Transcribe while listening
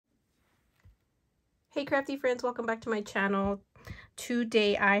Hey crafty friends, welcome back to my channel.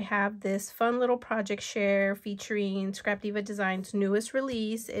 Today I have this fun little project share featuring ScrapDiva Designs' newest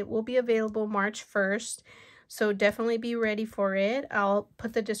release. It will be available March 1st, so definitely be ready for it. I'll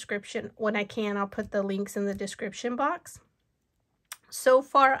put the description, when I can, I'll put the links in the description box. So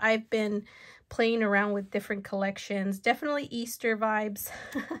far I've been playing around with different collections, definitely Easter vibes.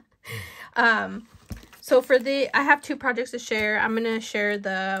 So I have two projects to share. I'm going to share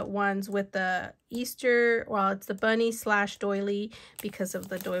the ones with the Easter, well, it's the bunny / doily because of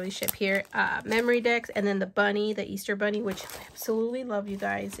the doily ship here, memory decks, and then the bunny, the Easter bunny, which I absolutely love, you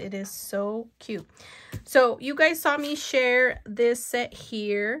guys. It is so cute. So you guys saw me share this set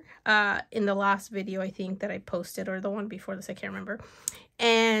here in the last video, I think, that I posted, or the one before this, I can't remember.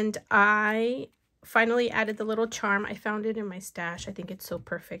 And I finally added the little charm. I found it in my stash. I think it's so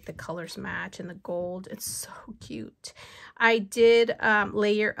perfect. The colors match and the gold. It's so cute. I did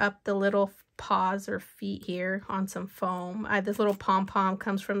layer up the little paws or feet here on some foam. This little pom-pom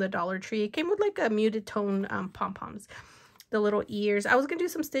comes from the Dollar Tree. It came with like a muted tone pom-poms. The little ears. I was going to do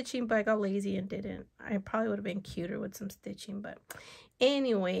some stitching, but I got lazy and didn't. I probably would have been cuter with some stitching, but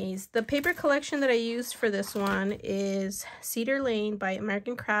anyways, the paper collection that I used for this one is Cedar Lane by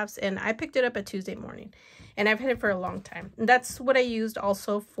American Crafts, and I picked it up at Tuesday morning, and I've had it for a long time. And that's what I used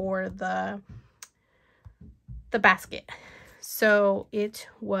also for the basket. So it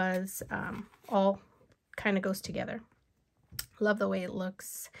was all kind of goes together. Love the way it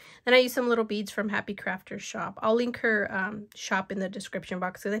looks. Then I used some little beads from Happy Crafter's shop. I'll link her shop in the description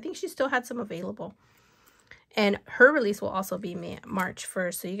box because I think she still had some available. And her release will also be March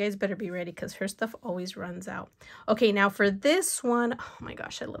 1st. So you guys better be ready because her stuff always runs out. Okay, now for this one, oh my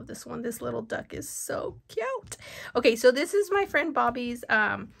gosh, I love this one. This little duck is so cute. Okay, so this is my friend Bobby's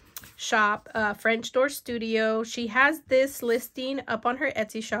shop, French Door Studio. She has this listing up on her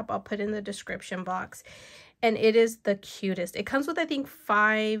Etsy shop. I'll put in the description box. And it is the cutest. It comes with, I think,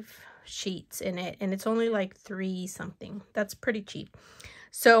 5 sheets in it. And it's only like 3 something. That's pretty cheap.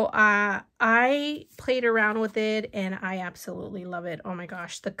 So I played around with it and I absolutely love it. Oh my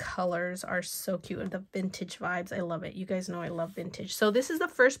gosh, the colors are so cute and the vintage vibes. I love it. You guys know I love vintage. So this is the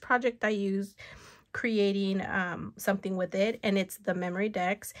first project I used creating something with it, and it's the memory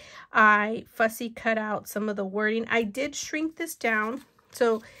decks. I fussy cut out some of the wording. I did shrink this down.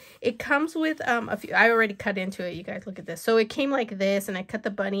 So it comes with a few, I already cut into it, you guys, look at this. So it came like this, and I cut the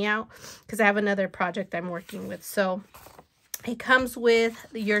bunny out because I have another project I'm working with. So it comes with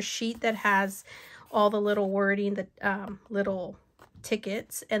your sheet that has all the little wording, the little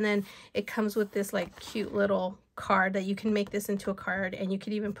tickets, and then it comes with this like cute little card that you can make this into a card, and you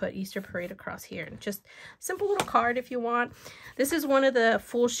could even put Easter Parade across here. And just simple little card if you want. This is one of the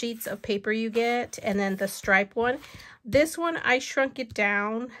full sheets of paper you get, and then the stripe one. This one I shrunk it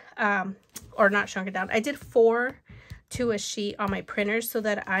down, or not shrunk it down. I did 4 to a sheet on my printer so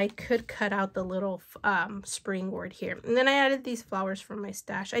that I could cut out the little spring word here. And then I added these flowers from my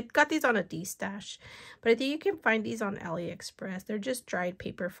stash. I got these on a D-stash, but I think you can find these on AliExpress. They're just dried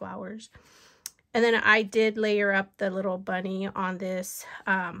paper flowers. And then I did layer up the little bunny on this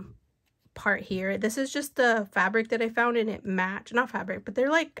part here. This is just the fabric that I found, and it matched. Not fabric, but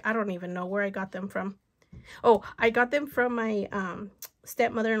they're like, I don't even know where I got them from. Oh, I got them from my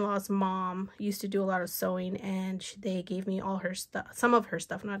stepmother-in-law's mom. Used to do a lot of sewing, and they gave me all her stuff, some of her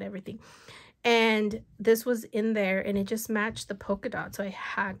stuff, not everything. And this was in there, and it just matched the polka dot, so I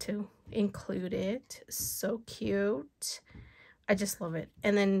had to include it. So cute. I just love it.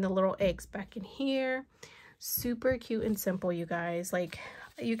 And then the little eggs back in here. Super cute and simple, you guys. Like,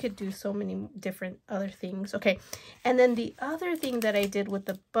 you could do so many different other things. Okay, and then the other thing that I did with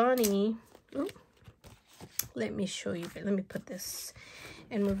the bunny, ooh, let me show you, let me put this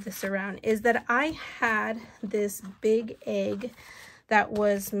and move this around, is that I had this big egg that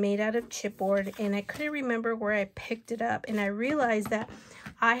was made out of chipboard, and I couldn't remember where I picked it up, and I realized that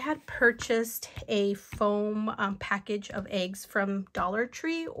I had purchased a foam package of eggs from Dollar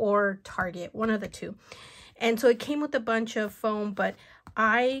Tree or Target, one of the two. And so it came with a bunch of foam, but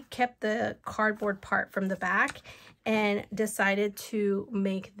I kept the cardboard part from the back and decided to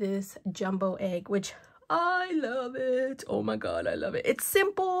make this jumbo egg, which I love it. Oh my god, I love it. It's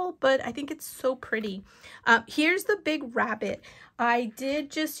simple, but I think it's so pretty. Here's the big rabbit. I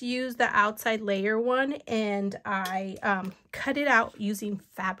did just use the outside layer one, and I cut it out using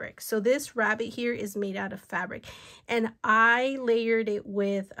fabric. So this rabbit here is made out of fabric, and I layered it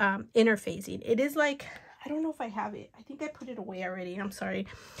with interfacing. It is like, I don't know if I have it. I think I put it away already. I'm sorry.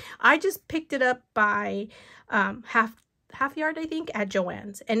 I just picked it up by half half yard, I think, at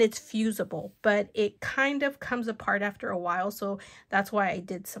Joann's, and it's fusible, but it kind of comes apart after a while, so that's why I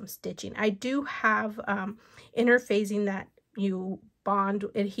did some stitching. I do have interfacing that you bond,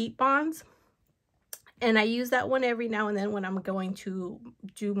 it heat bonds, and I use that one every now and then when I'm going to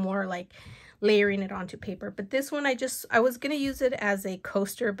do more like layering it onto paper. But this one, I was gonna use it as a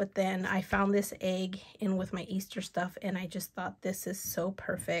coaster, but then I found this egg in with my Easter stuff, and I just thought this is so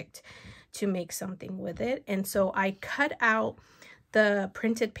perfect to make something with it. And so I cut out the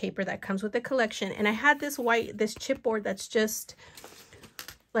printed paper that comes with the collection, and I had this chipboard that's just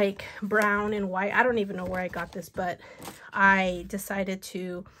like brown and white. I don't even know where I got this, but I decided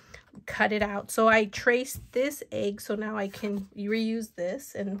to cut it out. So I traced this egg, so now I can reuse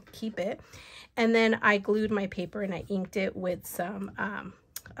this and keep it. And then I glued my paper and I inked it with some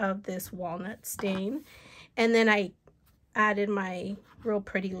of this walnut stain. And then I added my real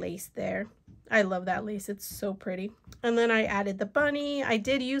pretty lace there. I love that lace, it's so pretty. And then I added the bunny. I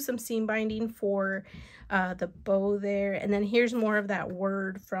did use some seam binding for the bow there. And then here's more of that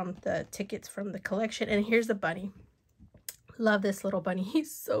word from the tickets from the collection. And here's the bunny. Love this little bunny.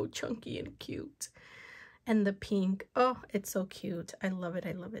 He's so chunky and cute. And the pink, oh, it's so cute. I love it,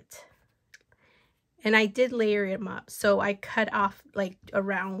 I love it. And I did layer him up, so I cut off like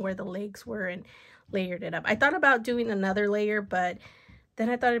around where the legs were and layered it up. I thought about doing another layer, but then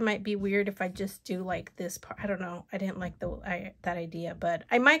I thought it might be weird if I just do like this part. I don't know, I didn't like that idea, but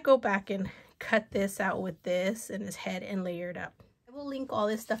I might go back and cut this out with this and his head and layer it up. I will link all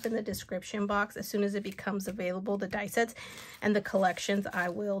this stuff in the description box as soon as it becomes available, the die sets and the collections. I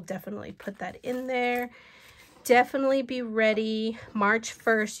will definitely put that in there. Definitely be ready March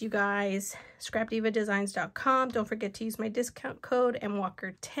 1st, you guys. ScrapDivaDesigns.com. Don't forget to use my discount code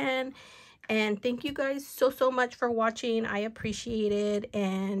MWalker10. And thank you guys so much for watching. I appreciate it,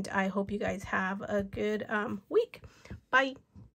 and I hope you guys have a good week. Bye.